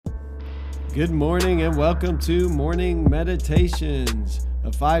Good morning and welcome to Morning Meditations,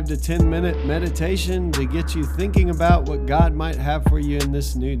 a 5 to 10 minute meditation to get you thinking about what God might have for you in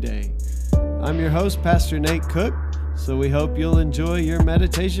this new day. I'm your host, Pastor Nate Cook, so we hope you'll enjoy your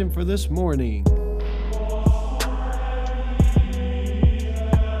meditation for this morning.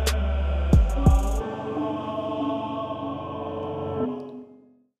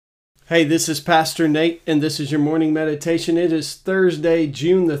 Hey, this is Pastor Nate, and this is your morning meditation. It is Thursday,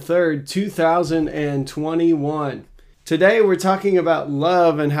 June the 3rd, 2021. Today, we're talking about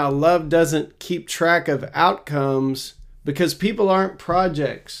love and how love doesn't keep track of outcomes because people aren't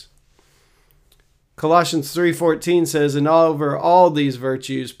projects. Colossians 3:14 says, "And over all these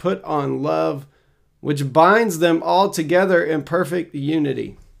virtues, put on love, which binds them all together in perfect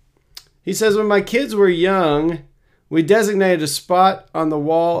unity." He says, when my kids were young, we designated a spot on the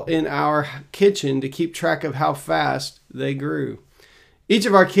wall in our kitchen to keep track of how fast they grew. Each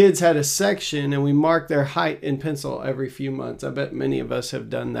of our kids had a section, and we marked their height in pencil every few months. I bet many of us have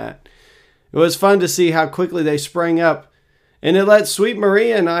done that. It was fun to see how quickly they sprang up, and it let Sweet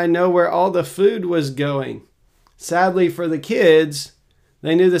Maria and I know where all the food was going. Sadly for the kids,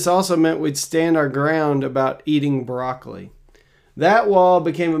 they knew this also meant we'd stand our ground about eating broccoli. That wall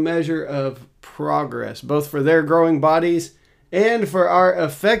became a measure of progress, both for their growing bodies and for our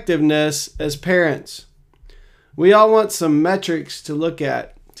effectiveness as parents. We all want some metrics to look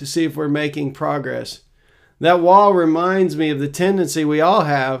at to see if we're making progress. That wall reminds me of the tendency we all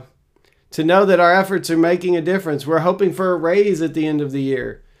have to know that our efforts are making a difference. We're hoping for a raise at the end of the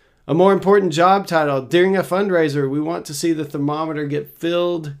year, a more important job title. During a fundraiser, we want to see the thermometer get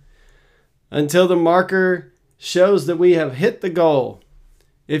filled until the marker shows that we have hit the goal.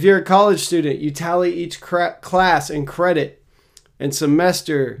 If you're a college student, you tally each class and credit and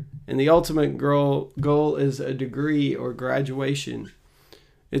semester, and the ultimate goal is a degree or graduation.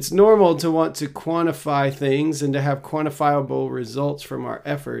 It's normal to want to quantify things and to have quantifiable results from our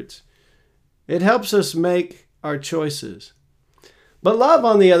efforts. It helps us make our choices. But love,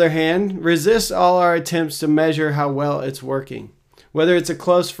 on the other hand, resists all our attempts to measure how well it's working. Whether it's a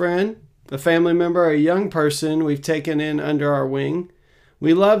close friend, a family member, or a young person we've taken in under our wing,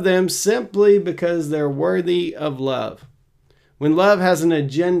 we love them simply because they're worthy of love. When love has an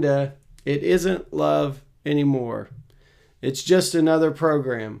agenda, it isn't love anymore. It's just another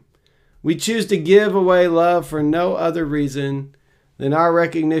program. We choose to give away love for no other reason than our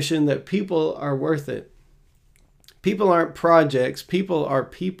recognition that people are worth it. People aren't projects, people are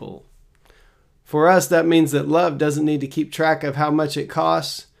people. For us, that means that love doesn't need to keep track of how much it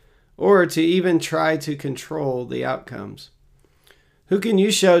costs or to even try to control the outcomes. Who can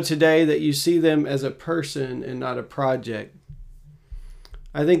you show today that you see them as a person and not a project?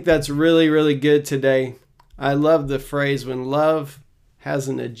 I think that's really, really good today. I love the phrase, when love has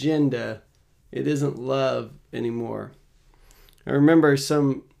an agenda, it isn't love anymore. I remember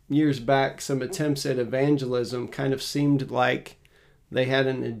some years back, some attempts at evangelism kind of seemed like they had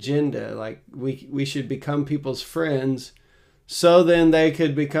an agenda, like we should become people's friends so then they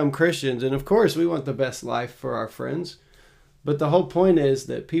could become Christians. And of course, we want the best life for our friends. But the whole point is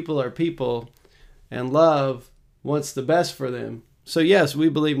that people are people and love wants the best for them. So yes, we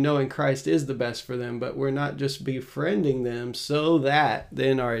believe knowing Christ is the best for them, but we're not just befriending them so that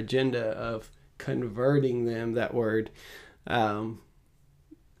then our agenda of converting them, that word, can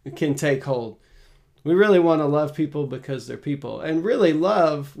take hold. We really want to love people because they're people. And really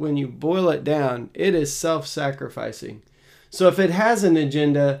love, when you boil it down, it is self-sacrificing. So if it has an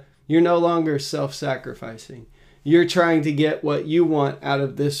agenda, you're no longer self-sacrificing. You're trying to get what you want out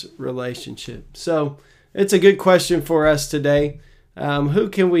of this relationship. So it's a good question for us today. Who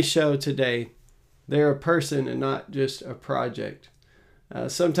can we show today they're a person and not just a project?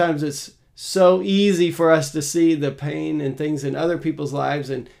 Sometimes it's so easy for us to see the pain and things in other people's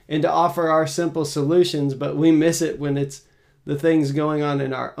lives and to offer our simple solutions, but we miss it when it's the things going on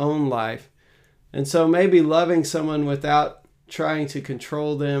in our own life. And so maybe loving someone without trying to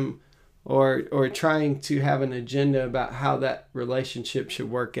control them or trying to have an agenda about how that relationship should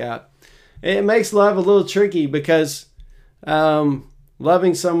work out. It makes love a little tricky because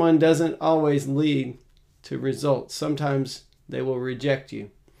loving someone doesn't always lead to results. Sometimes they will reject you.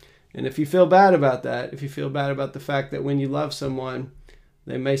 And if you feel bad about that, if you feel bad about the fact that when you love someone,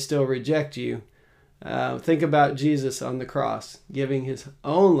 they may still reject you, think about Jesus on the cross, giving his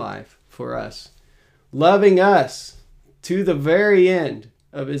own life for us, loving us to the very end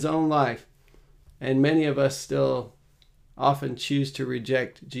of his own life. And many of us still often choose to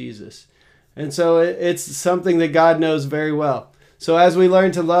reject Jesus. And so it's something that God knows very well. So as we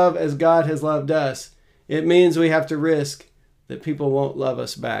learn to love as God has loved us, it means we have to risk that people won't love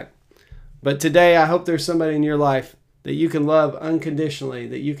us back. But today, I hope there's somebody in your life that you can love unconditionally,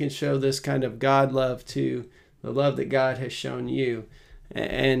 that you can show this kind of God love to, the love that God has shown you,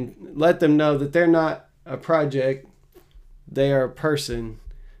 and let them know that they're not a project, they are a person,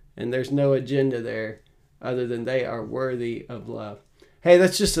 and there's no agenda there other than they are worthy of love. Hey,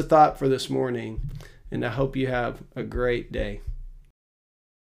 that's just a thought for this morning, and I hope you have a great day.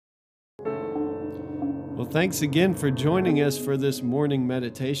 Well, thanks again for joining us for this morning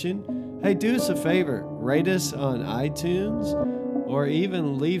meditation. Hey, do us a favor, rate us on iTunes, or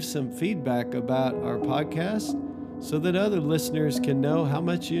even leave some feedback about our podcast so that other listeners can know how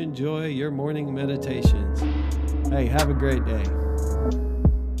much you enjoy your morning meditations. Hey, have a great day.